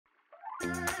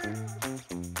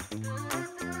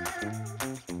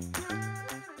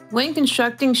When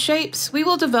constructing shapes, we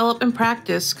will develop and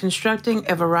practice constructing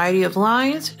a variety of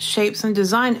lines, shapes, and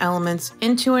design elements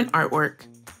into an artwork.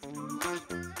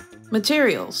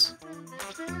 Materials: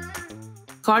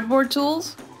 cardboard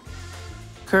tools,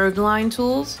 curved line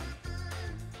tools,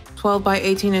 12 by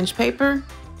 18 inch paper,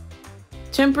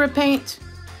 tempera paint,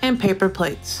 and paper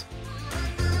plates.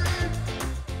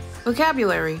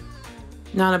 Vocabulary: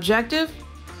 non-objective,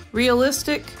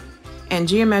 realistic, and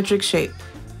geometric shape.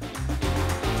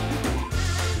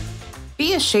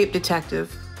 Be a shape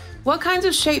detective. What kinds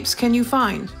of shapes can you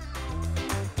find?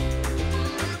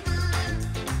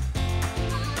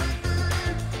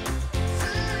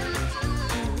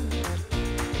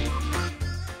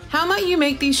 How might you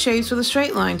make these shapes with a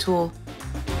straight line tool?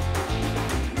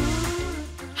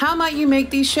 How might you make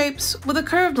these shapes with a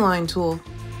curved line tool?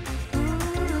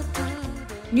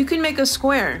 You can make a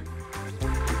square,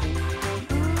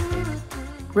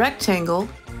 rectangle,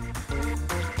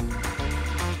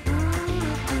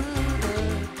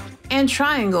 and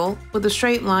triangle with a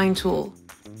straight line tool.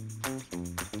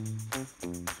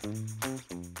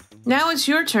 Now it's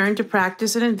your turn to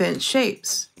practice and invent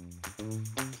shapes.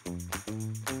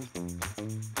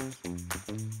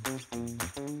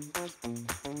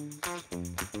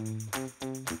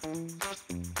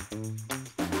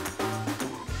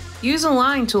 Use a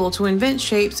line tool to invent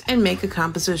shapes and make a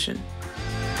composition.